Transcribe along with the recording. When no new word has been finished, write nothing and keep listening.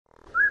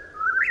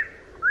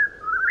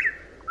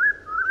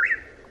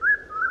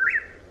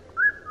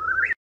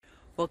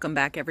Welcome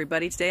back,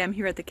 everybody. Today I'm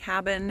here at the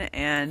cabin,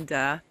 and it's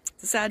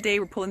a sad day.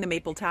 We're pulling the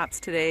maple taps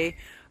today.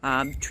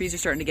 Trees are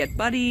starting to get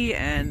buddy,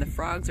 and the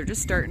frogs are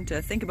just starting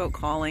to think about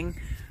calling.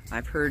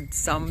 I've heard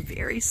some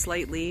very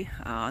slightly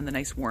on the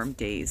nice warm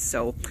days.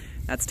 So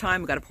that's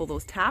time. We've got to pull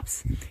those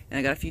taps, and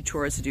I got a few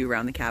chores to do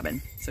around the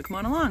cabin. So come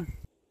on along.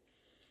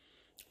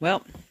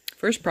 Well,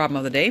 first problem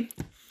of the day.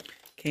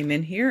 Came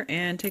in here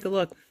and take a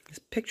look. This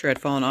picture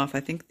had fallen off. I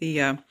think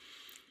the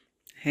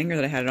hanger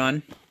that I had it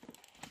on,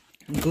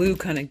 glue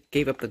kind of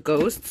gave up the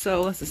ghost,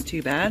 so this is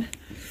too bad.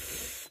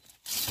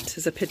 This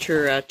is a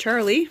picture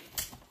Charlie,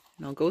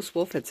 no ghost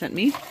wolf, had sent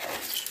me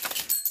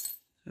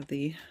of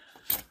the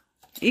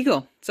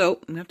eagle. So I'm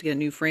gonna have to get a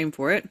new frame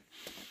for it.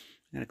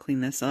 I gotta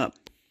clean this up.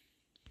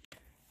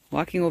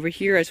 Walking over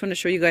here, I just want to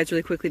show you guys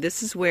really quickly.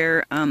 This is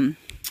where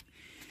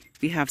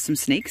we have some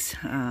snakes.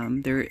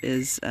 There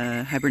is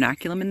a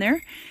hibernaculum in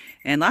there.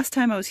 And last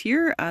time I was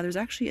here, there's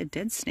actually a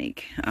dead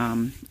snake.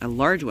 A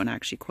large one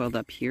actually coiled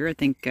up here. I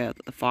think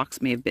the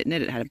fox may have bitten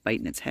it. It had a bite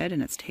in its head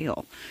and its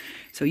tail.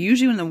 So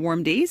usually in the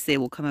warm days, they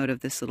will come out of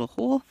this little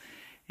hole,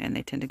 and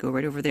they tend to go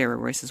right over there where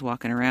Royce is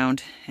walking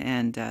around,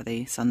 and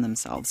they sun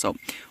themselves. So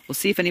we'll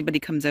see if anybody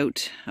comes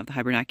out of the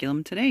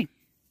hibernaculum today.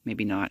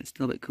 Maybe not. It's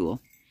still a bit cool.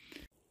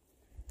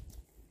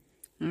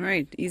 All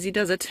right, easy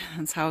does it.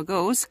 That's how it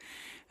goes.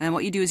 And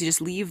what you do is you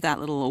just leave that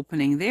little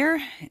opening there,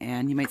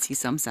 and you might see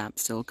some sap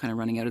still kind of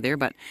running out of there,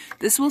 but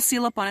this will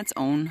seal up on its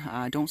own.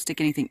 Don't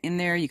stick anything in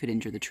there, you could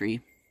injure the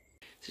tree.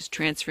 Just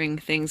transferring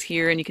things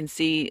here, and you can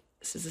see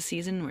this is the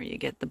season where you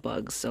get the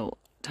bugs, so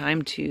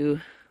time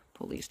to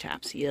pull these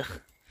taps.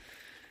 Yuck.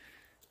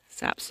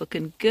 Sap's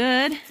looking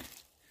good,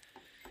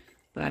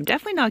 but I'm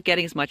definitely not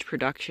getting as much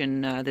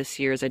production this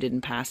year as I did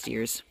in past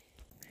years.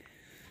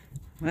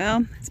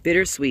 Well, it's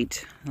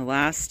bittersweet, the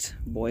last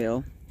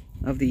boil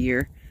of the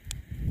year.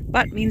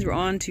 But it means we're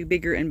on to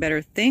bigger and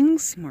better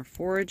things, more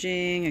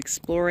foraging,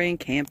 exploring,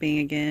 camping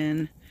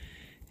again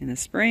in the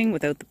spring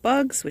without the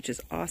bugs, which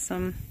is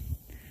awesome.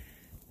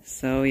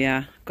 So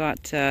yeah,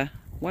 got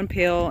one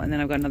pail, and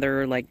then I've got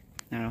another, like,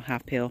 I don't know,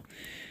 half pail.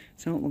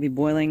 So we'll be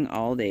boiling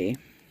all day.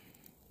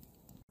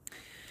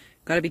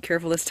 Got to be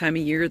careful this time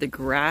of year. The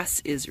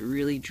grass is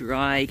really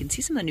dry. You can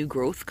see some of the new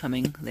growth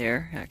coming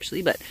there,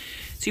 actually, but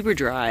super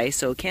dry.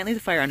 So can't leave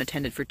the fire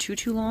unattended for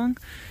too long.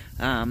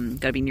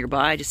 Got to be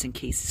nearby just in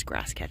case this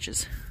grass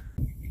catches.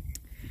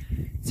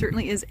 It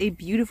certainly is a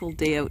beautiful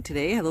day out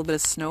today. A little bit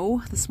of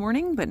snow this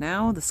morning, but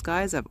now the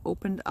skies have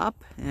opened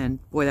up, and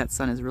boy, that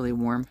sun is really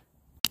warm.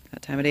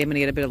 That time of day, I'm going to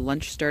get a bit of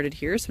lunch started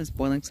here, so I'm just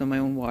boiling some of my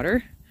own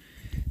water.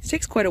 It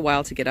takes quite a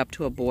while to get up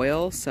to a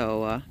boil,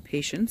 so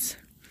patience.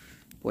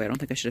 Boy, I don't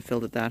think I should have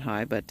filled it that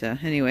high, but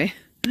anyway,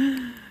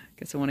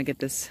 guess I want to get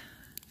this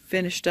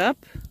finished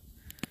up.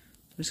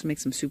 I'm just going to make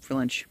some soup for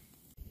lunch.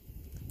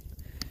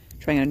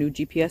 Trying out a new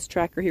GPS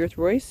tracker here with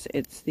Royce.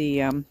 It's the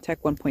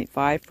Tech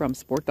 1.5 from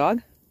Sport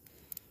Dog.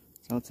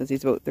 So it says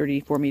he's about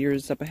 34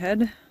 meters up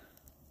ahead.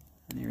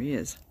 And there he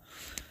is.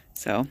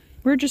 So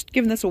we're just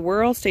giving this a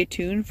whirl. Stay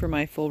tuned for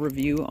my full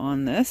review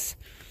on this.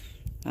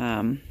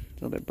 A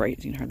little bit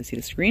bright, you can hardly see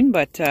the screen,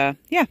 but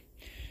yeah.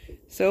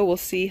 So we'll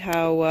see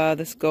how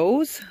this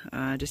goes.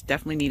 Just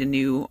definitely need a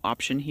new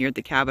option here at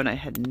the cabin.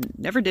 I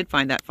never did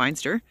find that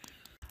Feinster.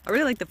 I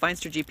really like the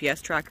Feinster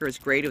GPS tracker. It was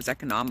great. It was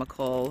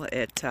economical.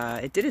 It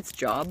did its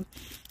job.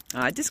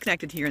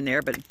 Disconnected here and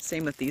there, but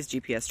same with these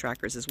GPS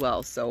trackers as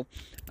well. So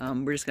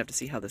we're just gonna have to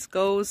see how this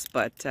goes.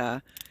 But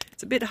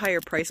it's a bit higher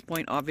price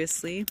point,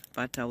 obviously.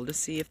 But we'll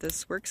just see if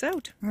this works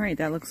out. All right,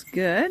 that looks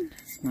good.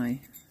 It's my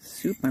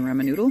soup, my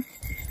ramen noodle.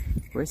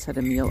 Royce had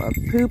a meal of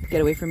poop.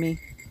 Get away from me.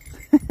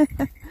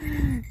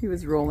 He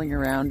was rolling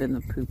around in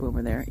the poop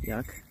over there.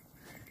 Yuck.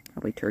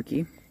 Probably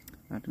turkey.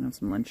 I have to have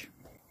some lunch.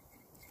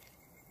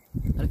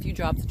 Got a few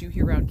jobs to do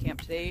here around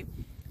camp today.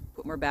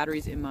 Put more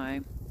batteries in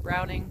my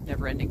Browning,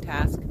 never-ending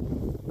task.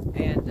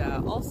 And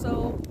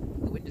also,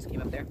 the wind just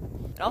came up there.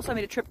 And also I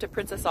made a trip to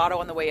Princess Auto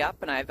on the way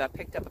up, and I've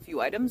picked up a few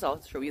items.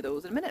 I'll show you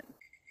those in a minute.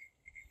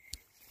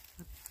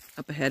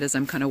 Up ahead, as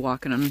I'm kind of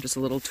walking on just a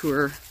little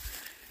tour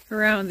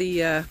around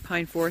the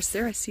pine forest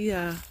there, I see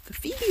the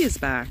Phoebe is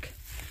back.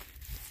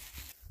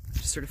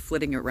 Just sort of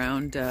flitting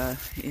around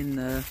in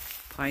the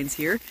pines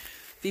here.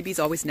 Phoebes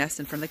always nest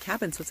in front of the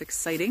cabin, so it's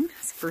exciting.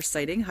 It's the first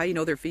sighting. How do you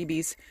know they're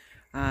Phoebes?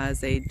 As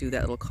they do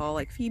that little call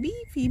like Phoebe,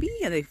 Phoebe,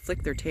 and they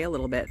flick their tail a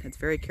little bit. It's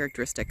very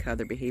characteristic of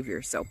their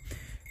behavior. So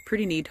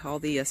pretty neat. All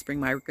the spring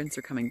migrants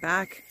are coming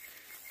back,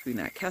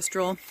 including that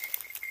kestrel.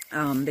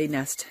 They've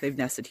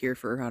nested here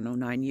for, I don't know,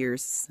 9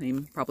 years.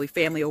 Same probably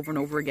family over and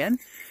over again.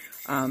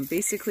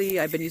 Basically,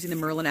 I've been using the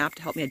Merlin app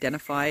to help me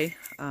identify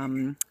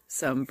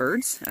some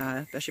birds,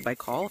 especially by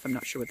call if I'm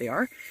not sure what they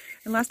are.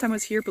 And last time I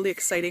was here, really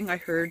exciting, I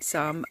heard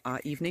some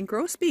evening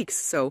grosbeaks.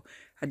 So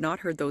had not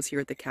heard those here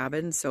at the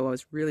cabin, so I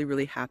was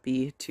really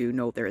happy to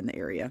know they're in the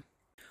area.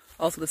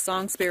 Also the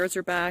song sparrows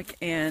are back,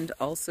 and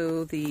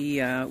also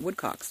the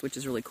woodcocks, which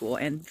is really cool.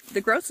 And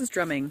the grouse is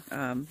drumming.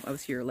 I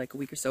was here like a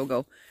week or so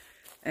ago,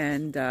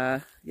 and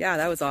yeah,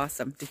 that was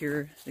awesome to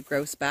hear the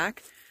grouse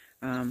back.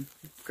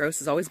 Grouse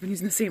has always been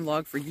using the same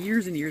log for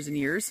years and years and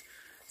years.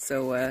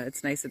 So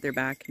it's nice that they're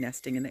back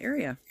nesting in the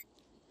area.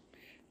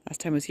 Last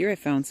time I was here, I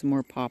found some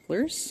more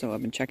poplars, so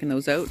I've been checking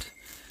those out.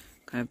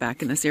 Kind of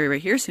back in this area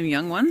right here, some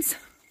young ones.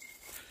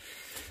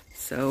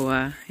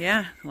 So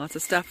yeah, lots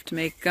of stuff to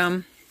make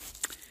some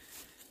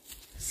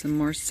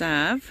more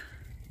salve.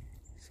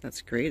 So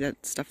that's great.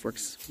 That stuff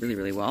works really,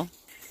 really well.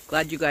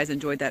 Glad you guys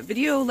enjoyed that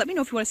video. Let me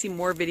know if you want to see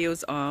more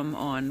videos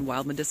on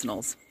wild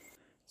medicinals.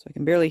 So I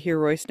can barely hear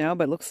Royce now,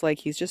 but it looks like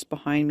he's just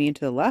behind me and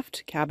to the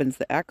left. Cabin's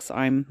the X,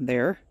 I'm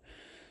there.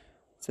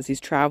 It says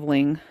he's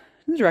traveling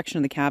in the direction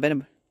of the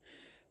cabin,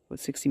 about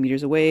 60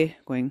 meters away,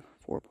 going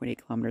 4.8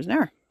 kilometers an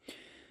hour.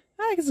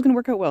 I guess it's going to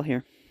work out well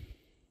here.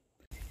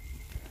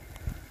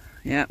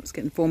 Yeah, it's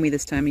getting foamy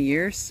this time of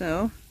year,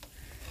 so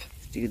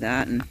let's do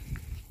that and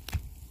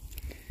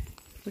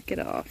flick it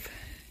off.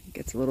 It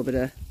gets a little bit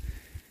of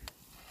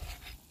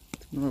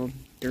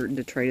dirt and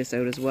detritus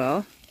out as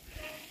well.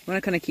 I want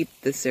to kind of keep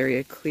this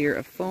area clear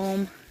of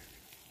foam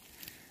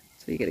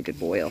so you get a good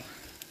boil.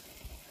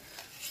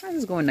 This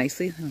is going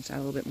nicely. I'll just add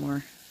a little bit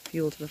more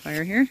fuel to the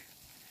fire here.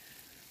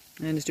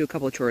 And just do a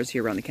couple of chores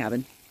here around the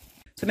cabin.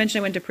 So I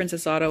mentioned I went to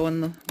Princess Auto on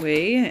the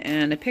way,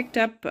 and I picked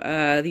up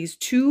these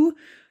two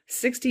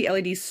 60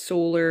 LED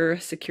solar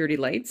security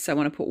lights. I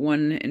want to put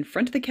one in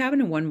front of the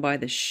cabin and one by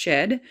the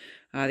shed.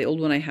 The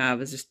old one I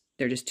have is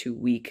they're just too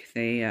weak.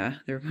 They're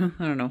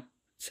I don't know,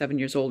 7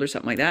 years old or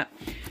something like that.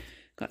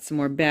 Got some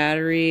more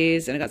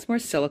batteries, and I got some more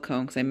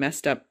silicone because I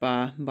messed up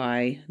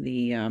by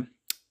the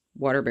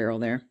water barrel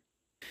there.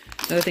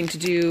 Another thing to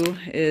do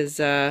is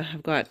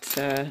I've got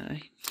a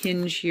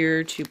hinge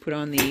here to put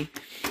on the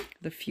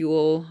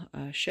fuel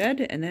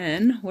shed. And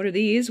then what are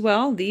these?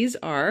 Well, these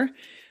are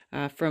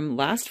from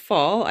last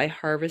fall. I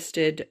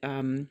harvested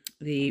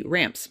the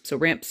ramps, so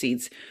ramp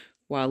seeds,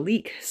 wild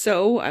leek.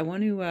 So I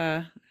want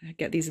to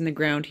get these in the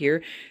ground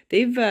here.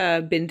 They've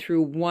been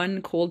through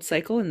one cold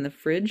cycle in the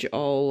fridge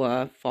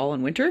all fall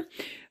and winter.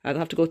 They'll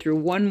have to go through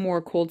one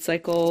more cold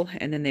cycle,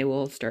 and then they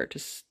will start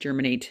to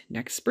germinate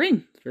next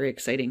spring. It's very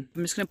exciting.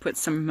 I'm just going to put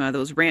some of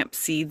those ramp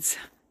seeds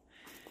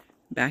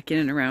back in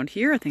and around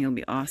here. I think it'll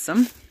be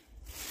awesome.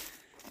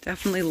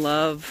 Definitely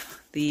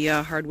love the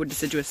hardwood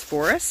deciduous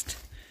forest.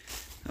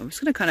 I'm just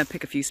going to kind of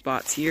pick a few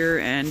spots here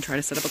and try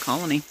to set up a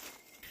colony.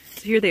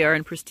 So here they are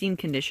in pristine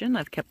condition.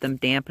 I've kept them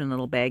damp and a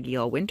little baggy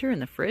all winter in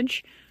the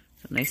fridge.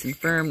 So nice and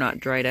firm, not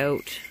dried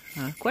out.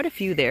 Quite a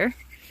few there.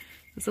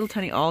 This little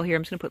tiny awl here,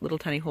 I'm just going to put little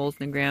tiny holes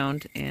in the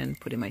ground and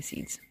put in my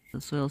seeds.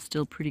 The soil's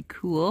still pretty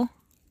cool.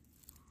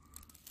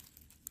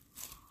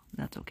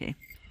 That's okay.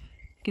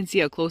 You can see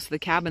how close to the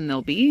cabin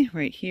they'll be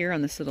right here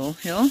on this little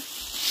hill.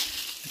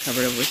 I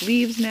covered it with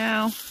leaves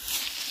now.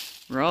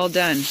 We're all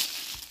done.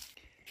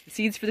 The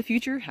seeds for the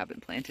future have been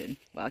planted.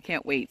 Well, I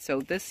can't wait.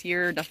 So this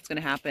year, nothing's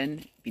going to happen.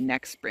 It'll be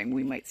next spring.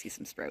 We might see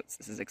some sprouts.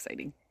 This is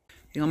exciting.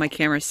 All my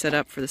cameras set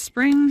up for the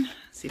spring.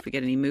 See if we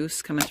get any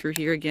moose coming through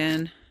here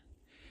again.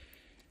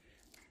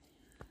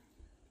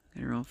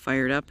 They're all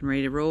fired up and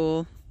ready to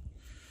roll.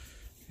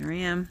 There I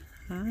am.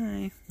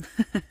 Hi.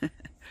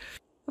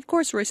 Of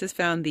course, Royce has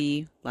found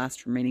the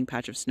last remaining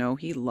patch of snow.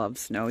 He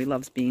loves snow. He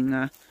loves being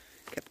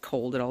kept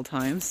cold at all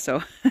times.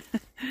 So he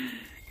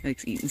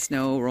likes eating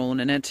snow, rolling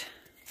in it.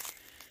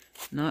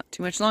 Not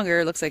too much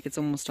longer. It looks like it's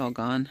almost all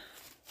gone.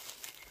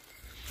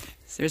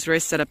 So there's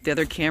Royce set up the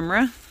other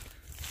camera.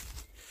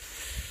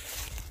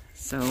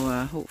 So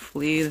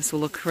hopefully this will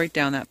look right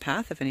down that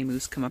path if any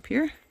moose come up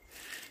here.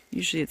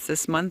 Usually it's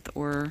this month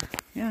or,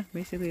 yeah,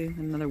 basically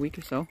another week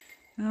or so.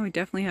 Oh, we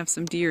definitely have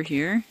some deer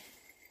here.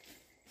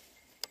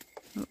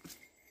 Oh.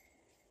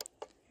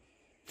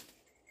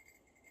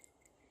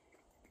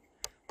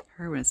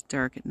 Hard when it's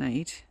dark at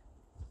night.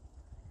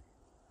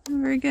 Oh,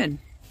 very good.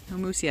 No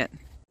moose yet.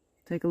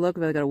 Take a look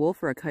if I got a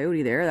wolf or a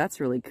coyote there.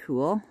 That's really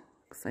cool.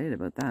 Excited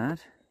about that.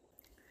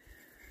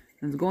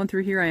 As going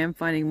through here, I am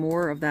finding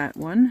more of that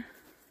one.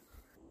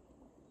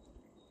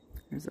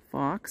 There's a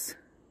fox.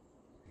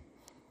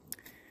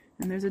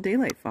 And there's a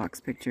daylight fox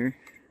picture.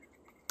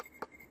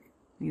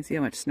 You can see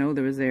how much snow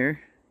there was there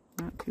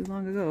not too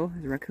long ago.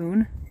 There's a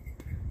raccoon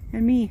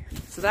and me.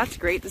 So that's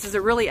great. This is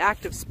a really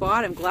active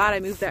spot. I'm glad I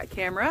moved that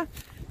camera.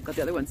 Got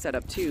the other one set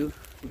up too.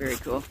 Very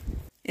cool.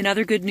 In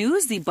other good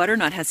news, the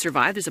butternut has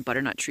survived. There's a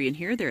butternut tree in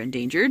here. They're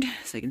endangered,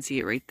 so you can see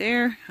it right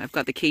there. I've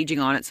got the caging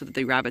on it so that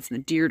the rabbits and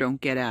the deer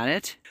don't get at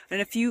it. In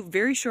a few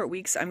very short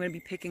weeks, I'm going to be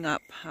picking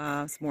up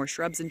some more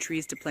shrubs and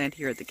trees to plant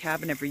here at the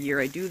cabin. Every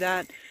year I do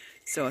that.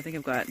 So I think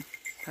I've got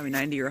probably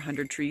 90 or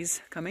 100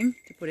 trees coming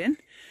to put in.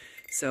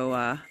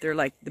 So they're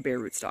like the bare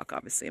rootstock,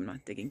 obviously. I'm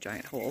not digging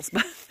giant holes.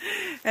 But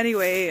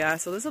anyway,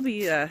 so this will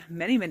be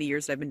many, many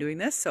years that I've been doing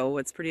this. So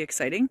it's pretty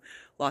exciting.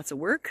 Lots of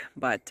work,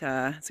 but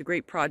it's a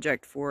great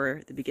project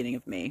for the beginning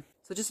of May.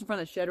 So just in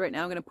front of the shed right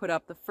now, I'm going to put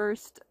up the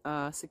first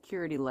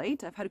security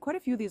light. I've had quite a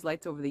few of these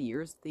lights over the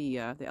years, the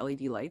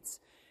LED lights,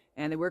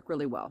 and they work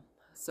really well.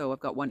 So I've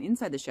got one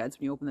inside the shed. So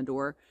when you open the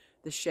door,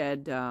 the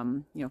shed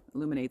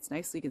illuminates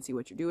nicely. You can see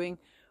what you're doing.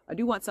 I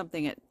do want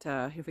something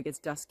if it gets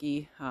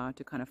dusky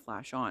to kind of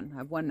flash on. I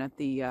have one at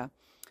the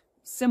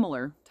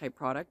similar type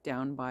product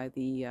down by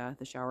the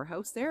shower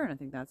house there, and I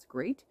think that's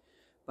great.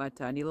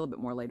 but I need a little bit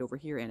more light over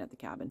here and at the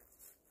cabin.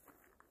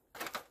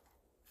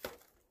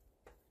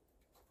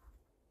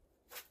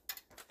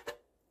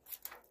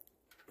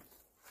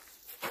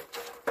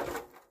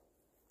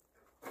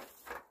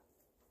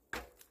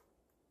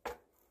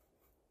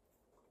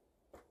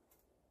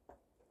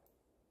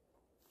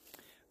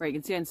 Right, you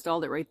can see I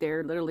installed it right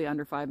there, literally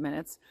under 5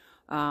 minutes.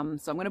 So I'm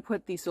going to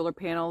put the solar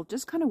panel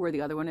just kind of where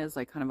the other one is,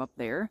 like kind of up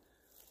there.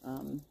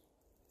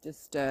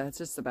 It's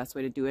just the best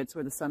way to do it. It's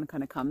where the sun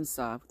kind of comes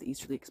with the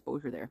easterly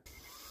exposure there.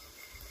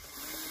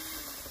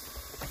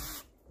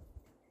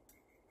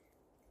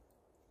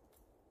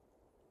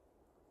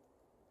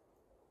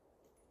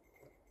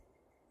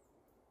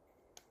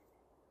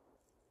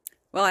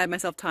 Well, I had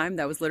myself timed.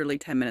 That was literally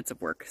 10 minutes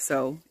of work.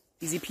 So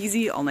easy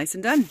peasy, all nice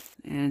and done.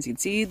 And as you can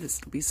see, this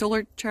will be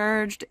solar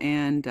charged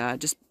and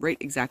just right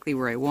exactly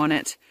where I want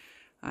it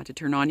to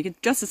turn on. You can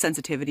adjust the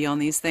sensitivity on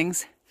these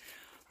things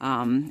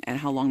and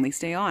how long they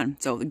stay on.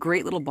 So a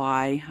great little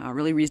buy,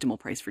 really reasonable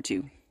price for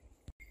 2.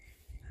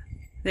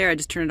 There, I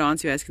just turned it on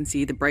so you guys can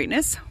see the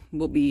brightness.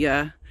 Will be,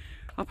 I'll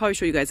probably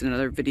show you guys in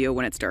another video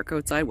when it's dark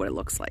outside what it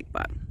looks like,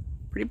 but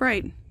pretty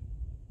bright.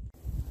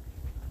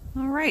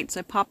 All right,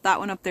 so I popped that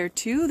one up there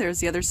too. There's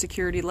the other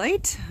security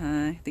light.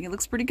 I think it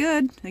looks pretty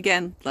good.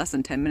 Again, less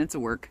than 10 minutes of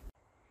work.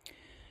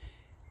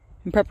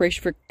 In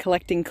preparation for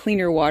collecting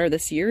cleaner water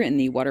this year in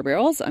the water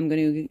barrels, I'm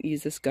going to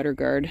use this gutter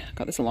guard. I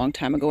got this a long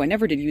time ago. I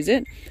never did use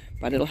it,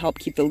 but it'll help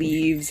keep the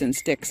leaves and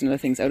sticks and other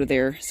things out of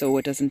there so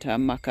it doesn't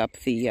muck up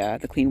the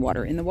clean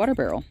water in the water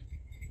barrel.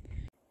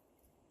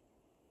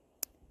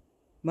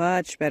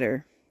 Much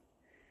better.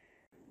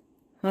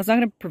 Well, it's not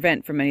going to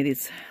prevent from any of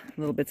these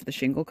little bits of the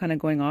shingle kind of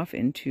going off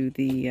into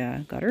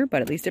the gutter,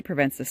 but at least it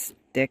prevents the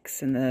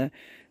sticks and the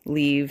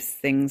leaves,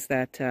 things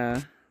that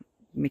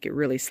make it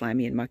really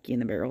slimy and mucky in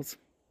the barrels.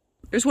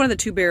 There's one of the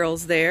 2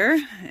 barrels there,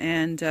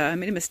 and I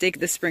made a mistake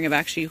this spring of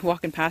actually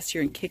walking past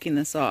here and kicking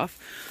this off.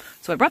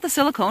 So I brought the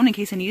silicone in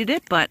case I needed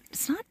it, but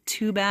it's not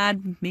too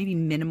bad, maybe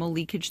minimal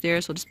leakage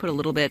there, so I'll just put a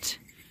little bit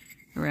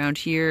around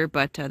here,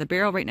 but the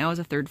barrel right now is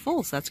 1/3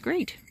 full, so that's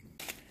great.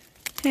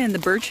 And the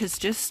birch has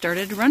just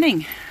started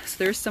running.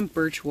 So there's some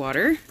birch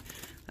water.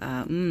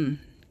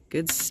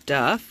 Good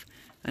stuff.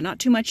 Not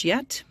too much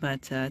yet,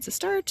 but it's a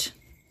start.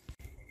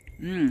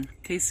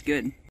 Tastes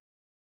good.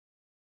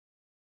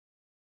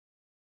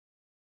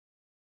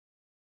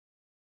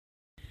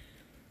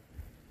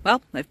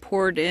 Well, I've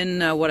poured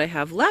in what I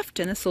have left,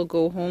 and this will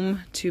go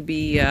home to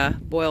be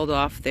boiled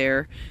off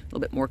there a little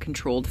bit more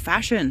controlled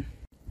fashion.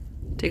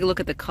 Take a look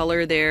at the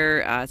color there.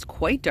 It's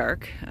quite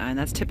dark, and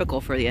that's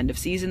typical for the end of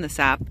season. The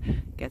sap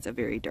gets a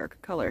very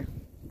dark color.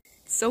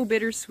 So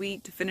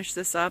bittersweet to finish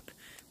this up,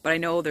 but I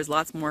know there's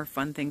lots more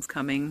fun things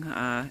coming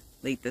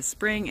late this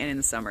spring and in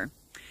the summer.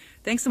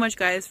 Thanks so much,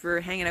 guys,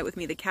 for hanging out with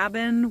me at the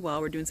cabin while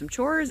we're doing some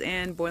chores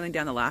and boiling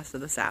down the last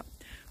of the sap.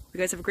 Hope you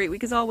guys have a great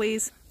week as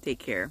always. Take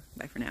care.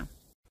 Bye for now.